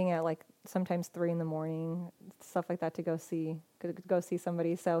leaving at like sometimes 3 a.m, stuff like that, to go see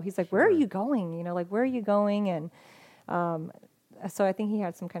somebody. So he's like, "Where are you going? Like where are you going?" And so I think he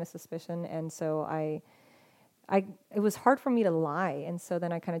had some kind of suspicion, and so it was hard for me to lie. And so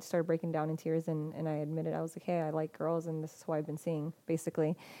then I kind of started breaking down in tears, and I admitted, I was like, "Hey, I like girls, and this is who I've been seeing,"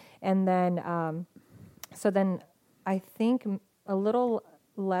 basically. And then, so then I think a little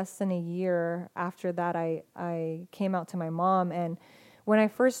less than a year after that, I came out to my mom. And when I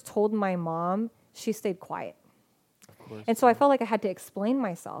first told my mom, she stayed quiet. And so I felt like I had to explain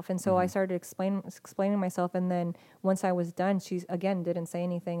myself. And so I started explaining myself. And then once I was done, she, again, didn't say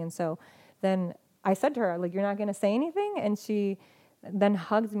anything. And so then I said to her, like, "You're not going to say anything?" And she then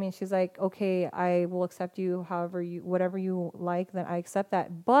hugged me. She's like, okay, I will accept you whatever you like, then I accept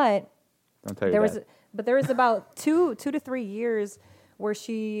that. But Don't tell you there that. there was about 2 to 3 years where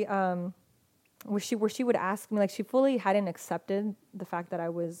she would ask me, like, she fully hadn't accepted the fact that I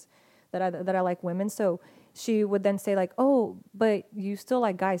like women. So she would then say, like, oh, but you still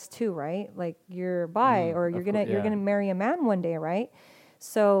like guys too, right? Like, you're bi, or you're gonna marry a man one day, right?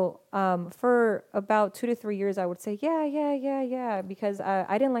 So for about 2 to 3 years, I would say, yeah, because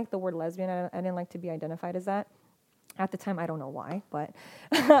I didn't like the word lesbian. I didn't like to be identified as that. At the time, I don't know why, but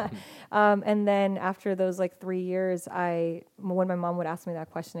and then after those like 3 years, when my mom would ask me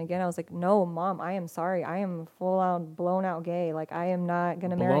that question again, I was like, no, Mom, I am sorry. I am full out, blown out gay. Like, I am not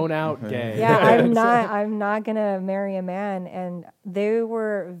going to marry. Blown out gay. Yeah, I'm not going to marry a man. And they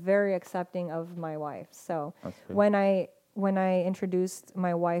were very accepting of my wife. So when I introduced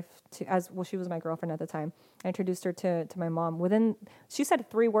my wife she was my girlfriend at the time, I introduced her to my mom. She said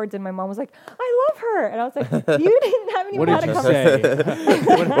 3 words, and my mom was like, I love her. And I was like, you didn't have any. What did you say?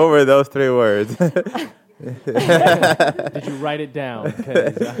 What were those 3 words? Did you write it down?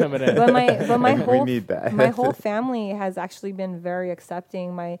 But my We need that. my whole family has actually been very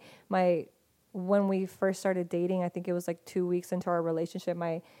accepting. When we first started dating, I think it was like 2 weeks into our relationship,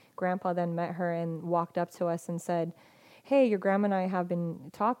 my grandpa then met her and walked up to us and said, hey, your grandma and I have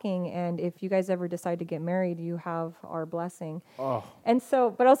been talking, and if you guys ever decide to get married, you have our blessing. Oh. And so,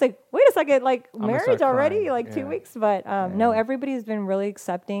 but I was like, wait a second, like, marriage already? Crying. Like 2 weeks? But no, everybody's been really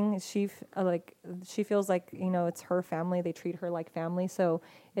accepting. She feels like, it's her family. They treat her like family. So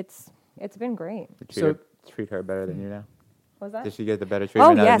it's been great. Treat her better than you now. What was that? Did she get the better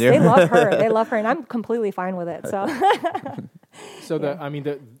treatment Oh, yes, than you? they love her. They love her, and I'm completely fine with it. So. So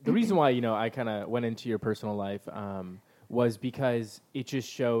the reason why I kind of went into your personal life was because it just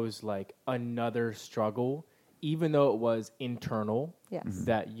shows like another struggle, even though it was internal, yes,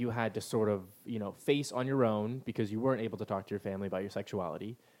 that you had to sort of face on your own because you weren't able to talk to your family about your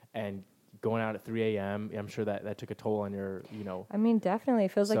sexuality, and going out at 3 a.m. I'm sure that took a toll on your I mean, definitely,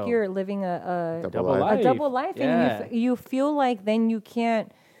 it feels like you're living a double life, and you feel like then you can't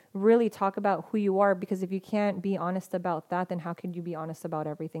really talk about who you are, because if you can't be honest about that, then how can you be honest about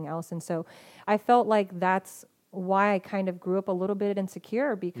everything else? And so I felt like that's why I kind of grew up a little bit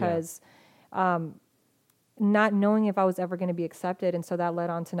insecure, because not knowing if I was ever going to be accepted. And so that led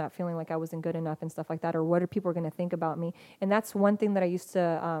on to not feeling like I wasn't good enough and stuff like that, or what are people going to think about me? And that's one thing that used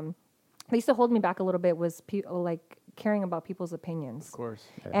to hold me back a little bit, was like caring about people's opinions. Of course.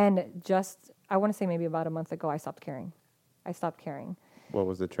 Yeah. And I want to say maybe about a month ago, I stopped caring. What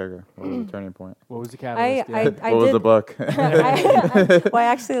was the trigger? What was the turning point? What was the catalyst? What was the book? I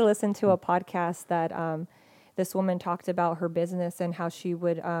actually listened to a podcast that this woman talked about her business and how she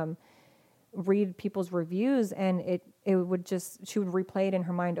would read people's reviews, and she would replay it in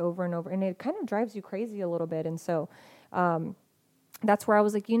her mind over and over, and it kind of drives you crazy a little bit. And so that's where I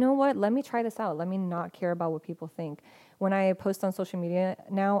was like, you know what? Let me try this out. Let me not care about what people think. When I post on social media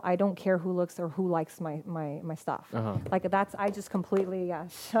now, I don't care who looks or who likes my stuff. Uh-huh. Like I just completely I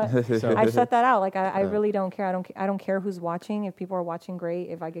shut that out. Like I really don't care. I don't care who's watching. If people are watching,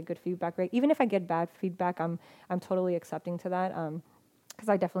 great. If I get good feedback, great. Even if I get bad feedback, I'm totally accepting to that. Because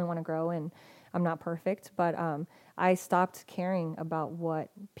I definitely want to grow, and I'm not perfect, but I stopped caring about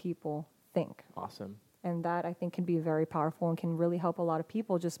what people think. Awesome. And that, I think, can be very powerful and can really help a lot of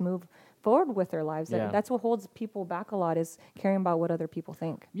people just move forward with their lives. Yeah. That's what holds people back a lot, is caring about what other people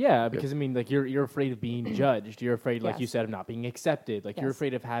think. Yeah, because I mean, like you're afraid of being judged. You're afraid, like you Yes. said, of not being accepted. Like you're Yes.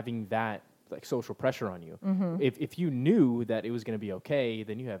 afraid of having that like social pressure on you. Mm-hmm. If you knew that it was going to be okay,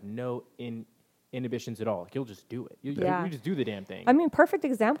 then you have no inhibitions at all. Like, you'll just do it. You just do the damn thing. I mean, perfect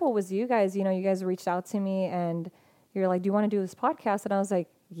example was you guys. You guys reached out to me and you're like, do you want to do this podcast? And I was like,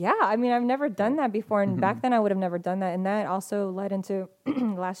 yeah. I mean, I've never done that before. And back then I would have never done that. And that also led into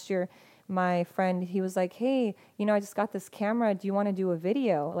last year. My friend, he was like, hey, I just got this camera. Do you want to do a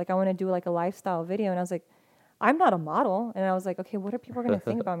video? Like, I want to do like a lifestyle video. And I was like, I'm not a model. And I was like, okay, what are people going to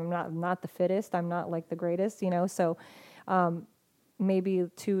think about me? I'm not the fittest. I'm not like the greatest, So maybe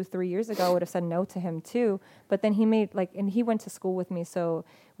 2-3 years ago, I would have said no to him too. But then he and he went to school with me. So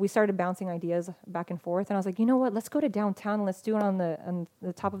we started bouncing ideas back and forth. And I was like, you know what? Let's go to downtown and let's do it on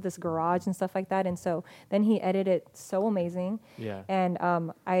the top of this garage and stuff like that. And so then he edited it so amazing. Yeah. And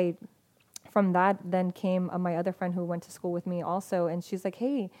from that then came my other friend who went to school with me also, and she's like,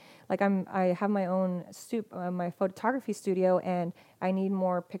 hey, like I have my own my photography studio, and I need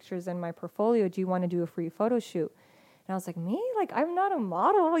more pictures in my portfolio. Do you want to do a free photo shoot? And I was like, me? Like, I'm not a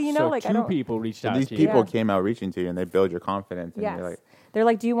model, So like, I two don't. people reached out These to you. people Yeah. came out reaching to you, and they build your confidence. And Yes. you're like, They're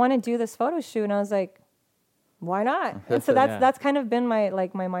like, do you want to do this photo shoot? And I was like, why not? And That's so it, that's kind of been my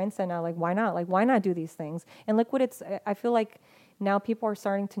mindset now. Like, why not? Like, why not do these things? And look what I feel like now people are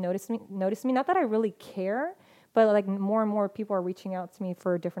starting to notice me. Not that I really care, but like more and more people are reaching out to me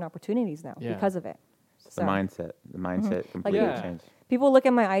for different opportunities now because of it. The mindset completely Yeah. changed. People look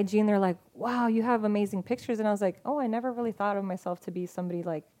at my IG and they're like, wow, you have amazing pictures. And I was like, oh, I never really thought of myself to be somebody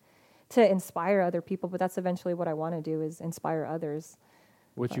like to inspire other people. But that's eventually what I want to do is inspire others.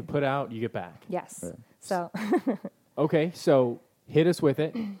 What you put out, you get back. Yes. Yeah. So Okay, so hit us with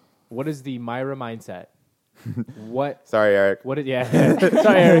it. What is the Myra mindset? What? Sorry, Eric. What is? Yeah.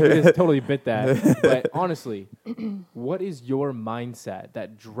 Sorry, Eric. We just totally bit that. But honestly, what is your mindset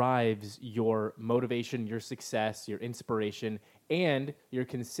that drives your motivation, your success, your inspiration, and your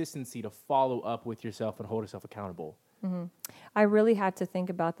consistency to follow up with yourself and hold yourself accountable? I really had to think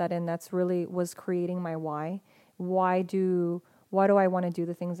about that, and that's really was creating my why. Why do I want to do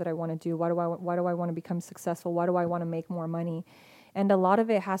the things that I want to do? Why do I want to become successful? Why do I want to make more money? And a lot of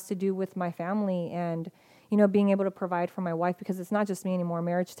it has to do with my family and, you know, being able to provide for my wife, because it's not just me anymore.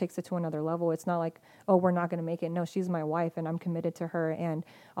 Marriage takes it to another level. It's not like, oh, we're not going to make it. No, she's my wife and I'm committed to her. And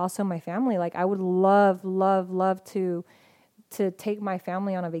also my family. Like I would love to take my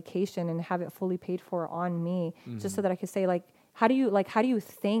family on a vacation and have it fully paid for on me, just so that I could say, like, how do you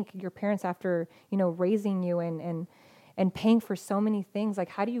thank your parents after, you know, raising you and paying for so many things? Like,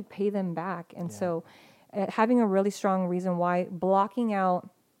 how do you pay them back? And so having a really strong reason why, blocking out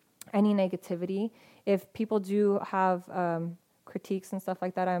any negativity. If people do have critiques and stuff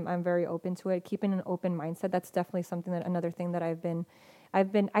like that, I'm very open to it. Keeping an open mindset, that's definitely something another thing that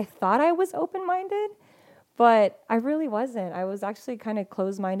I thought I was open-minded, but I really wasn't. I was actually kind of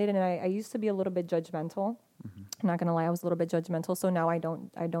closed-minded, and I used to be a little bit judgmental. I'm not gonna lie, I was a little bit judgmental. So now I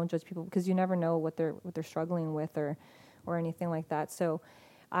don't judge people, because you never know what they're struggling with or anything like that. So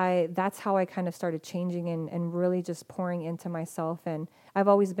that's how I kind of started changing and really just pouring into myself. And I've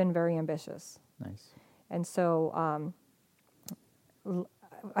always been very ambitious. Nice. And so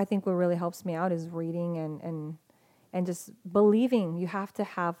I think what really helps me out is reading and just believing. You have to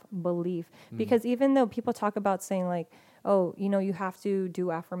have belief, because even though people talk about saying like, oh, you know, you have to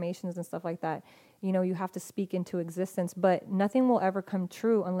do affirmations and stuff like that, you know, you have to speak into existence, but nothing will ever come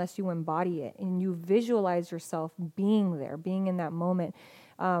true unless you embody it and you visualize yourself being there, being in that moment.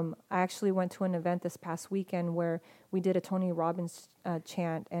 I actually went to an event this past weekend where we did a Tony Robbins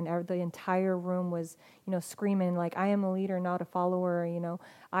chant, and the entire room was, you know, screaming like, I am a leader, not a follower, you know,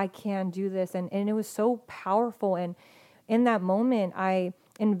 I can do this. And it was so powerful. And in that moment, I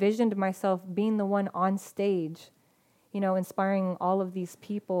envisioned myself being the one on stage, you know, inspiring all of these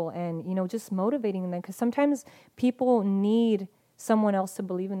people and, you know, just motivating them. Because sometimes people need someone else to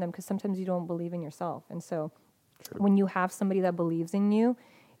believe in them, because sometimes you don't believe in yourself. And so when you have somebody that believes in you,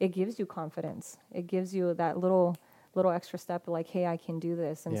 it gives you confidence. It gives you that little extra step, like, hey, I can do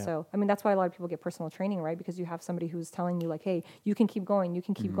this. And so, I mean, that's why a lot of people get personal training, right? Because you have somebody who's telling you like, hey, you can keep going, you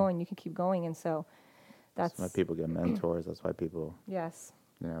can keep going, you can keep going. And so that's why people get mentors. That's why people, yes.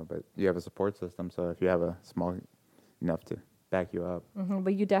 you know, but you have a support system. So if you have a small enough to back you up.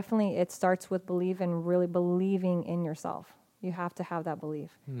 But you definitely, it starts with belief and really believing in yourself. You have to have that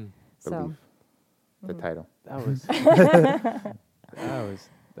belief. So Belief. The title. That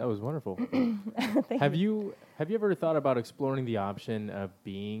was wonderful. Have you ever thought about exploring the option of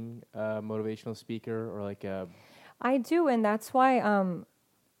being a motivational speaker or like a? I do, and that's why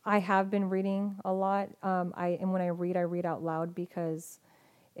I have been reading a lot. And when I read out loud, because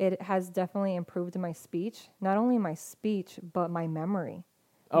it has definitely improved my speech. Not only my speech, but my memory.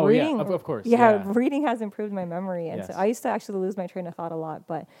 Oh, reading, yeah, of course. Yeah, reading has improved my memory. And Yes. so I used to actually lose my train of thought a lot,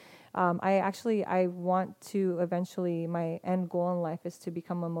 but I want to eventually, my end goal in life is to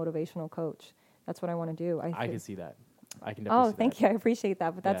become a motivational coach. That's what I want to do. I can see that. I can definitely see thank that. you. I appreciate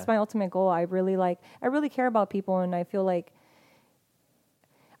that. But that's Yeah. my ultimate goal. I really care about people, and I feel like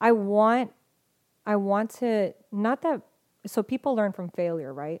I want to, not that, so people learn from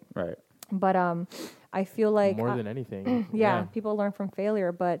failure, right? Right. But I feel like More than anything. yeah, people learn from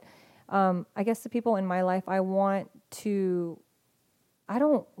failure. But I guess the people in my life, I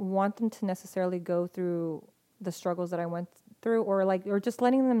don't want them to necessarily go through the struggles that I went through, or just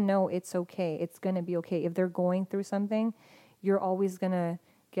letting them know it's okay. It's going to be okay. If they're going through something, you're always going to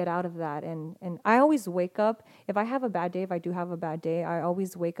get out of that. And I always wake up, if I have a bad day, if I do have a bad day, I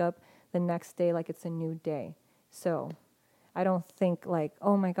always wake up the next day like it's a new day. So I don't think like,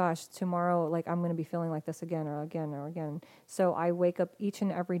 oh my gosh, tomorrow, like I'm going to be feeling like this again or again or again. So I wake up each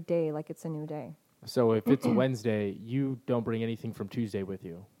and every day like it's a new day. So if it's Wednesday, you don't bring anything from Tuesday with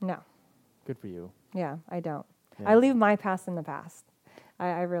you. No. Good for you. Yeah, I don't. Yeah. I leave my past in the past.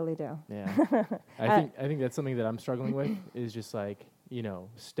 I really do. Yeah. I think that's something that I'm struggling with is just like,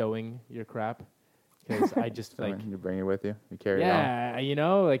 stowing your crap. Because I just like you bring it with you, you carry it yeah,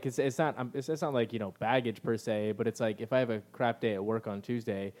 like it's not like baggage per se, but it's like if I have a crap day at work on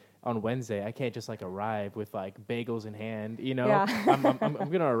Tuesday, on Wednesday I can't just like arrive with like bagels in hand, Yeah. I'm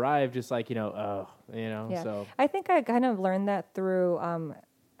gonna arrive just like Yeah. So I think I kind of learned that through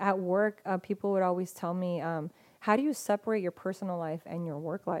at work. People would always tell me, how do you separate your personal life and your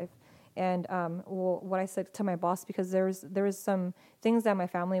work life? And what I said to my boss, because there was some things that my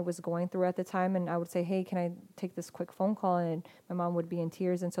family was going through at the time, and I would say, hey, can I take this quick phone call? And my mom would be in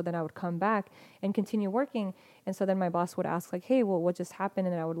tears, and so then I would come back and continue working. And so then my boss would ask, like, hey, well, what just happened?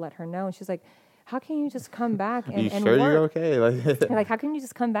 And I would let her know. And she's like, how can you just come back and, you and sure work? you're okay? Like, how can you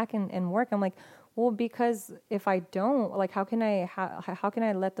just come back and work? I'm like, well, because if I don't, like, how can I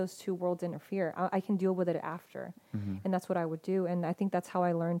let those two worlds interfere? I can deal with it after. And that's what I would do. And I think that's how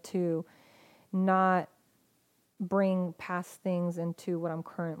I learned to not bring past things into what I'm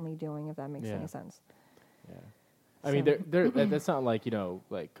currently doing, if that makes any sense. yeah. I mean, that's not like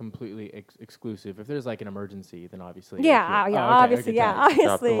like completely exclusive. If there's like an emergency, then obviously. Obviously,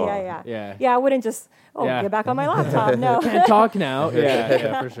 I wouldn't just get back on my laptop. No, can't talk now.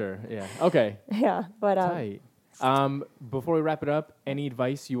 Yeah, for sure. Yeah, okay. Yeah, but tight. Before we wrap it up, any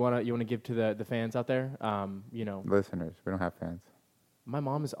advice you wanna give to the fans out there? Listeners, we don't have fans. My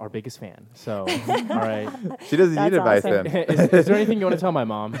mom is our biggest fan, so all right. She doesn't need advice awesome. then. Is there anything you want to tell my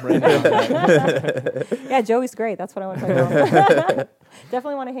mom right now? Yeah, Joey's great. That's what I want to tell you.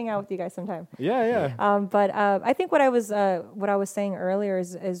 Definitely want to hang out with you guys sometime. Yeah. But I think what I was saying earlier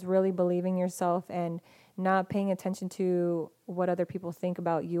is really believing yourself and not paying attention to what other people think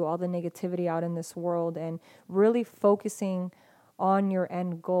about you, all the negativity out in this world, and really focusing on your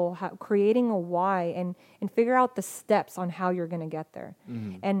end goal, creating a why, and figure out the steps on how you're going to get there.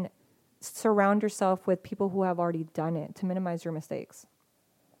 And surround yourself with people who have already done it to minimize your mistakes.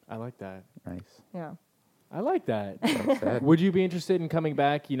 I like that. Nice. Yeah. I like that. Would you be interested in coming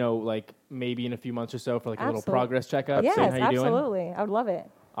back, like maybe in a few months or so for like a little progress checkup? Yes, seeing how you're absolutely. doing? I would love it.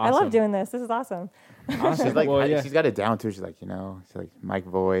 Awesome. I love doing this. This is awesome. Awesome. She's like, well, she's got it down too. She's like, she's like mic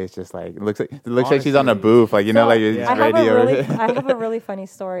voice, just like it looks like she's on a booth, like So like I it's radio. I have a really funny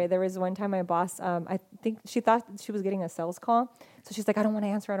story. There was one time my boss, I think she thought she was getting a sales call, so she's like, I don't want to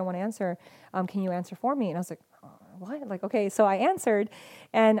answer. Can you answer for me? And I was like, what? Like, okay. So I answered,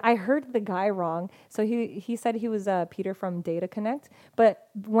 and I heard the guy wrong. So he said he was Peter from Data Connect. But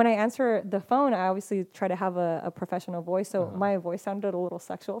when I answer the phone, I obviously try to have a professional voice. So my voice sounded a little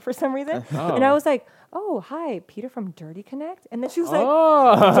sexual for some reason. And I was like, oh, hi, Peter from Dirty Connect. And then she was like,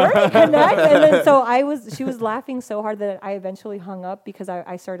 Dirty Connect? And then she was laughing so hard that I eventually hung up because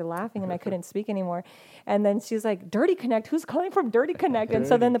I started laughing and I couldn't speak anymore. And then she's like, Dirty Connect? Who's calling from Dirty Connect? And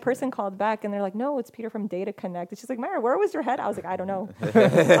so then the person called back and they're like, no, it's Peter from Data Connect. And she's like, Myra, where was your head? I was like, I don't know. I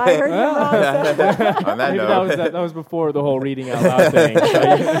heard you wrong. So. On that Maybe note, that was before the whole reading out loud thing.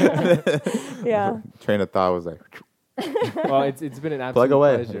 Yeah. Train of thought was like, well, it's been an absolute plug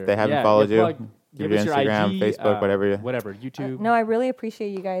away. pleasure. If they haven't followed you, give your us your Instagram, IG, Facebook, whatever. YouTube. No, I really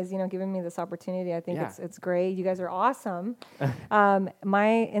appreciate you guys, giving me this opportunity. I think it's great. You guys are awesome.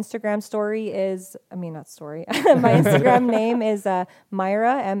 My Instagram story is, not story. My Instagram name is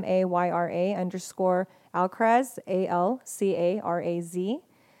Myra, MAYRA _Alcaraz, ALCARAZ.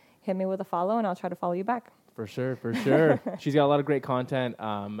 Hit me with a follow, and I'll try to follow you back. For sure. She's got a lot of great content.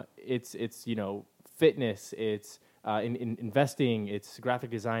 It's fitness. It's in investing. It's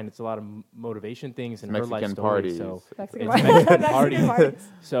graphic design. It's a lot of motivation things and her life story. Parties. So Mexican parties. parties.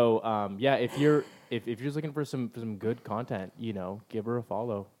 So if you're just looking for some good content, give her a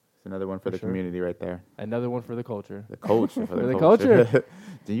follow. It's another one for the community right there. Another one for the culture. The culture for the culture.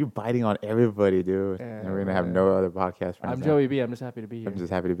 Dude, you biting on everybody, dude. Yeah, and we're going to have no other podcast friends. I'm Joey B. I'm just happy to be here. I'm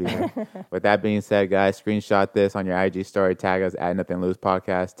just happy to be here. With that being said, guys, screenshot this on your IG story. Tag us at Nothing Loose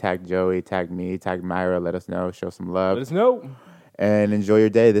Podcast. Tag Joey, tag me, tag Myra. Let us know. Show some love. Let us know. And enjoy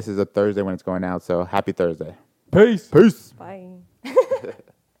your day. This is a Thursday when it's going out, so happy Thursday. Peace. Peace. Bye.